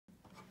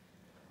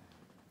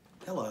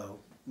Hello,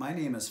 my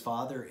name is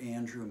Father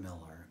Andrew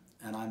Miller,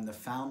 and I'm the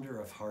founder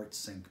of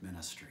HeartSync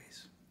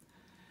Ministries.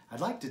 I'd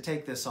like to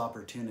take this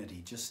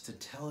opportunity just to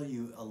tell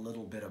you a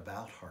little bit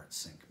about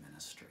HeartSync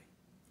Ministry.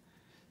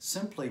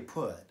 Simply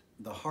put,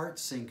 the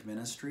HeartSync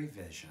Ministry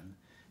vision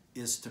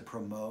is to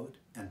promote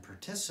and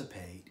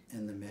participate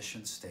in the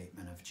mission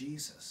statement of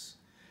Jesus,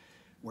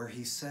 where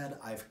he said,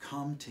 "I've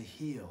come to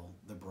heal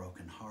the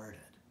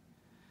brokenhearted,"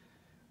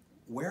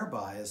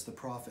 whereby, as the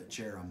prophet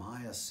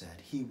Jeremiah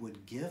said, he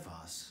would give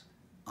us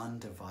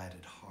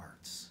undivided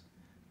hearts,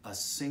 a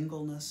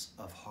singleness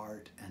of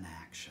heart and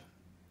action.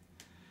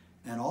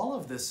 And all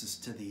of this is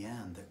to the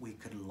end that we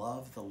could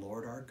love the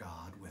Lord our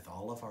God with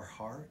all of our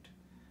heart,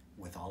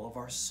 with all of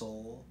our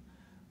soul,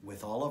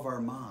 with all of our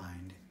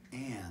mind,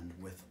 and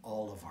with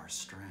all of our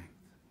strength.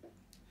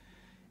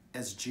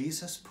 As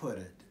Jesus put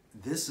it,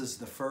 this is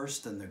the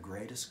first and the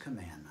greatest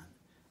commandment,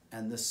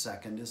 and the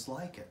second is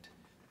like it,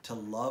 to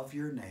love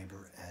your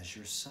neighbor as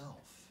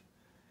yourself.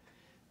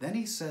 Then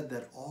he said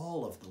that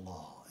all of the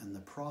law and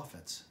the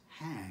prophets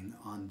hang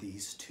on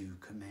these two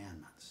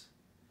commandments.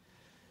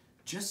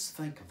 Just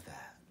think of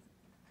that.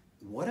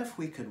 What if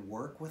we could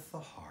work with the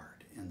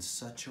heart in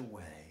such a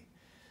way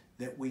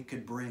that we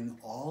could bring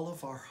all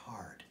of our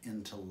heart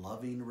into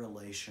loving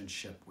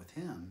relationship with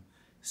him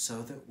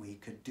so that we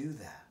could do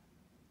that?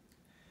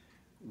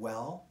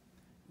 Well,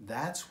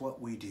 that's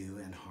what we do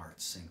in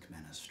HeartSync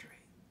Ministry.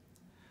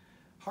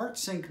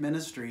 HeartSync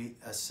Ministry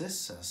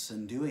assists us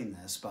in doing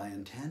this by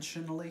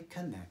intentionally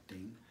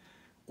connecting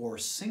or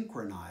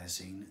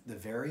synchronizing the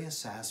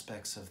various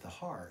aspects of the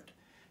heart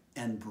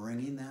and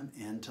bringing them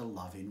into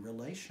loving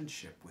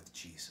relationship with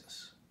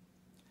Jesus.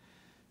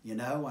 You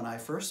know, when I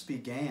first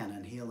began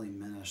in healing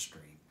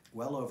ministry,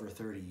 well over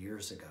 30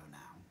 years ago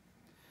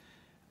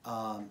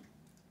now,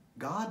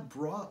 God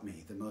brought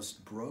me the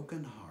most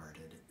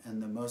brokenhearted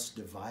and the most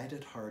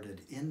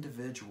divided-hearted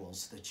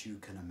individuals that you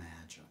can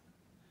imagine.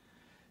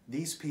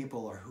 These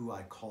people are who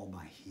I call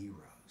my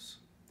heroes.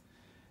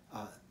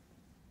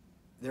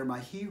 They're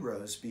my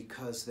heroes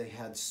because they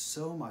had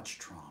so much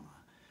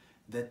trauma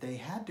that they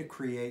had to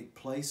create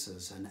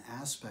places and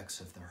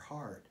aspects of their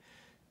heart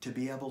to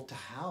be able to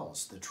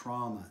house the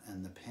trauma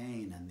and the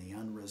pain and the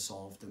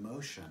unresolved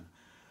emotion,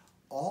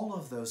 all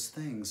of those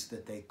things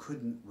that they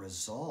couldn't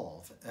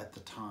resolve at the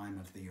time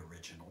of the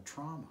original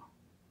trauma.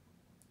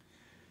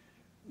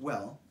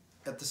 Well,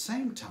 at the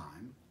same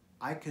time,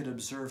 I could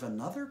observe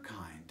another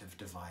kind of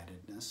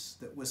dividedness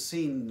that was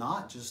seen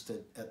not just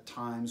at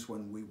times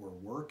when we were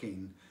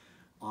working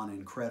on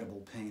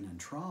incredible pain and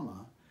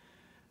trauma,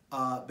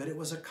 but it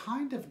was a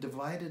kind of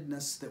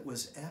dividedness that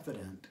was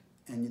evident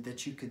and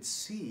that you could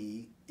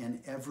see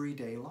in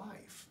everyday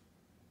life.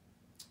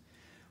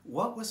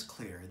 What was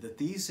clear that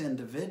these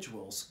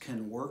individuals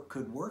could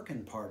work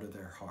in part of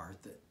their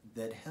heart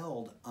that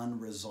held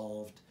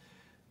unresolved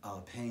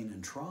pain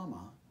and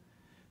trauma,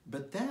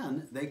 but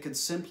then they could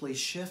simply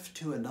shift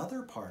to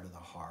another part of the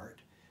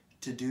heart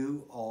to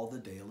do all the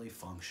daily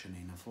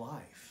functioning of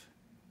life.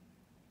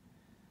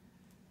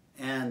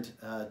 And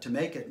to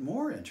make it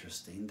more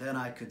interesting, then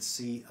I could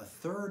see a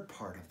third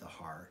part of the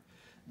heart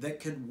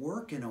that could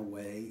work in a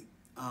way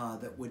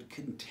that would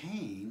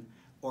contain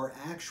or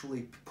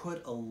actually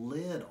put a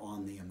lid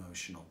on the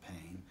emotional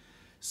pain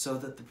so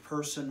that the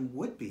person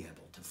would be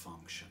able to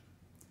function.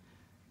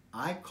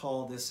 I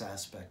call this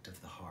aspect of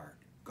the heart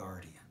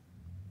guardian.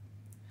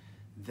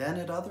 Then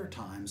at other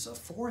times, a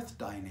fourth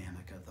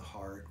dynamic of the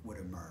heart would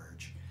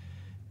emerge,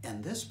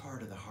 and this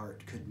part of the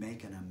heart could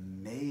make an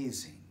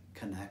amazing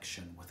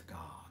connection with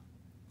God.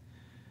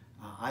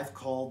 I've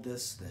called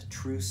this the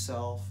true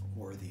self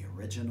or the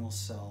original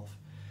self.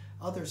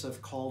 Others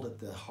have called it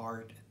the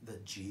heart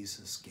that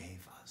Jesus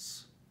gave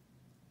us.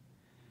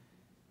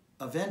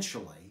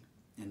 Eventually,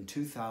 in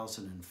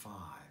 2005,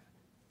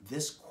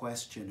 this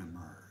question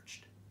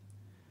emerged.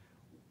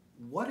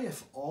 What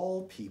if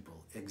all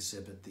people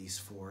exhibit these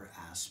four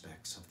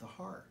aspects of the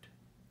heart?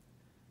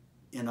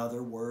 In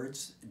other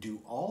words,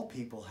 do all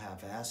people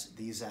have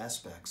these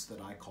aspects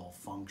that I call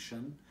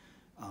function,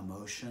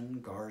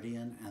 emotion,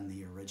 guardian, and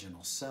the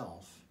original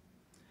self?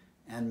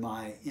 And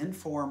my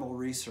informal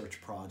research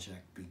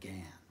project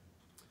began.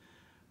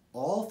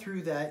 All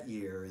through that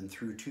year and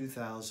through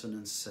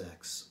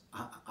 2006,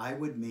 I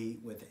would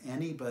meet with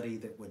anybody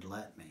that would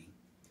let me.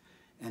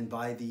 And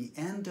by the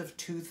end of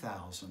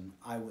 2000,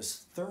 I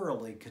was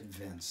thoroughly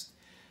convinced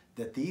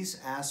that these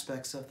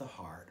aspects of the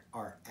heart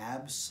are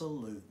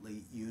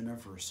absolutely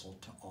universal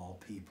to all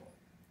people.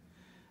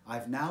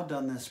 I've now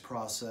done this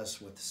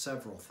process with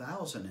several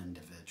thousand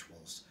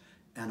individuals,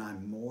 and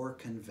I'm more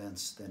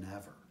convinced than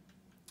ever.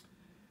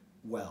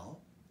 Well,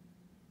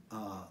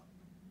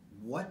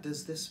 what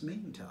does this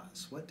mean to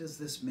us? What does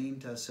this mean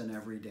to us in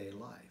everyday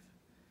life?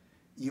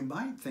 You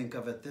might think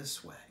of it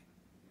this way.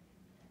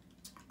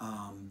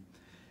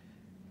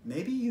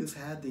 Maybe you've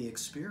had the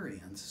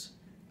experience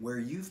where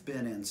you've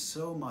been in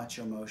so much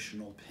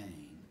emotional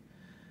pain,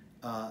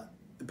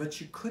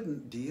 but you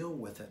couldn't deal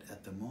with it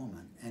at the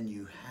moment, and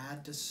you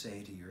had to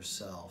say to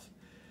yourself,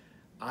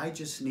 I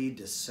just need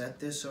to set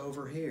this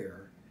over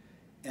here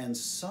And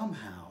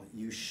somehow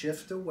you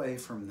shift away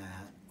from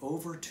that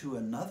over to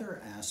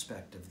another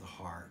aspect of the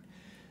heart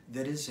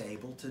that is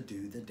able to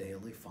do the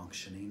daily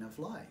functioning of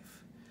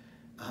life.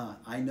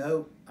 I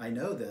know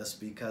this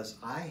because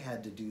I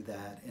had to do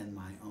that in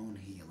my own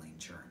healing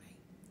journey.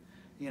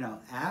 You know,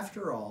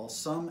 after all,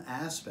 some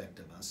aspect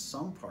of us,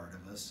 some part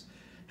of us,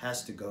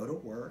 has to go to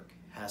work,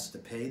 has to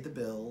pay the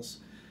bills,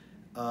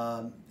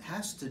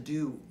 has to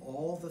do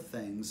all the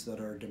things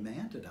that are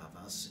demanded of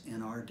us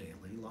in our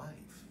daily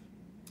life.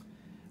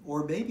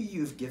 Or maybe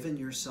you've given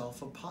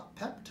yourself a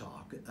pep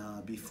talk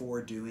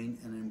before doing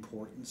an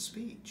important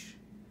speech.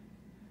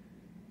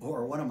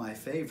 Or one of my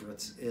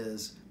favorites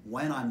is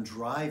when I'm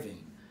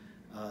driving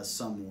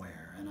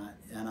somewhere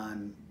and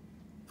I'm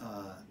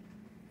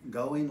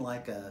driving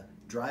like a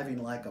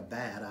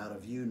bat out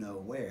of you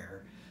know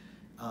where.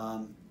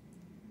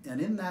 And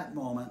in that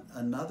moment,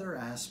 another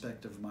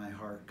aspect of my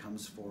heart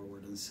comes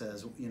forward and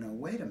says, you know,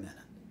 wait a minute.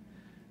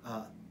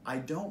 I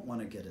don't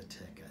want to get a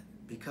ticket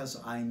because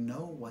I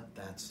know what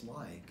that's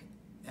like,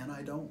 and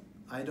I don't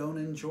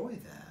enjoy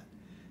that.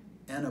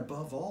 And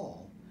above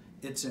all,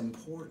 it's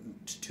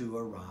important to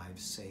arrive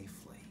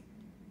safely.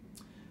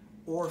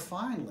 Or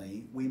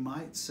finally, we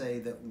might say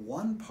that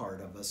one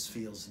part of us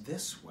feels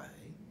this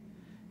way,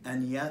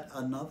 and yet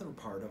another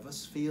part of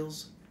us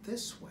feels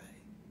this way.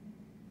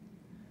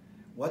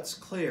 What's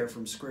clear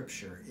from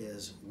Scripture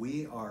is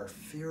we are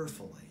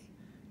fearfully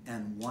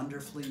and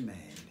wonderfully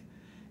made,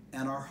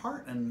 and our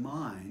heart and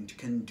mind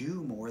can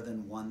do more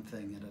than one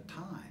thing at a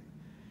time.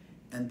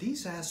 And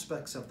these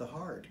aspects of the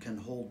heart can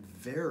hold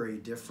very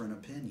different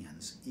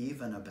opinions,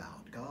 even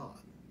about God.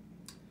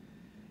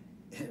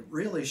 It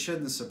really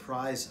shouldn't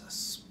surprise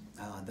us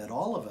that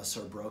all of us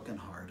are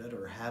brokenhearted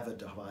or have a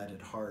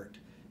divided heart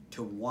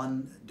to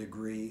one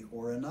degree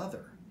or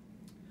another.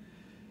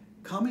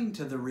 Coming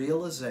to the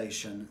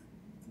realization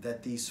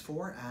that these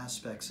four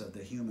aspects of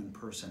the human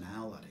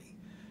personality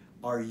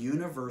are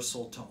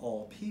universal to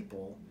all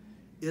people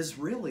is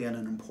really an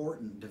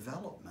important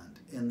development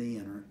in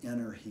the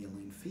inner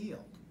healing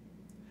field.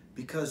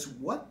 Because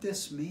what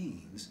this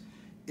means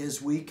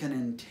is we can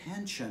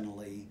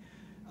intentionally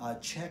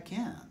check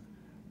in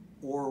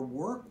or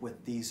work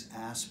with these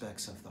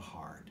aspects of the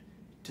heart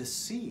to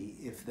see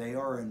if they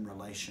are in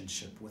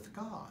relationship with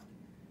God.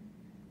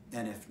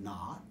 And if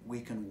not,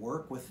 we can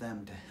work with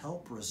them to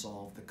help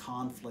resolve the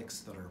conflicts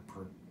that are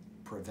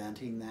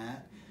preventing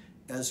that,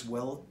 as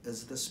well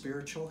as the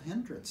spiritual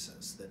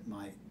hindrances that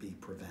might be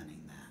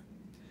preventing that.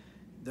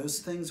 Those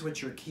things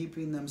which are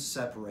keeping them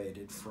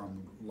separated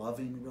from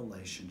loving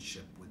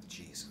relationship with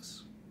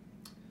Jesus.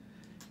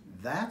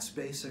 That's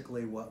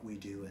basically what we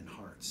do in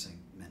HeartSync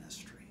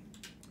Ministry.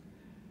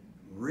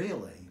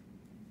 Really,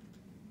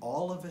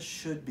 all of us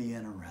should be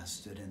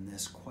interested in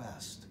this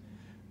quest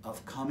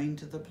of coming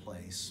to the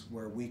place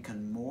where we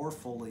can more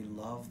fully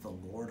love the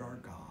Lord our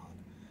God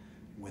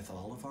with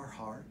all of our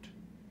heart,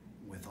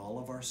 with all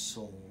of our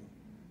soul,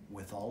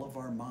 with all of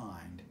our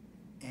mind,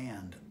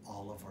 and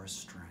all of our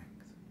strength.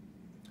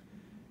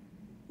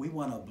 We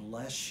want to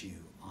bless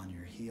you on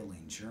your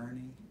healing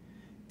journey,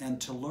 and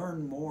to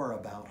learn more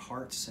about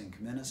HeartSync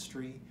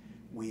Ministry,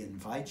 we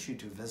invite you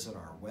to visit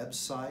our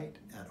website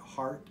at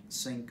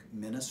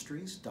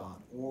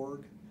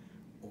heartsyncministries.org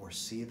or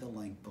see the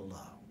link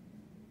below.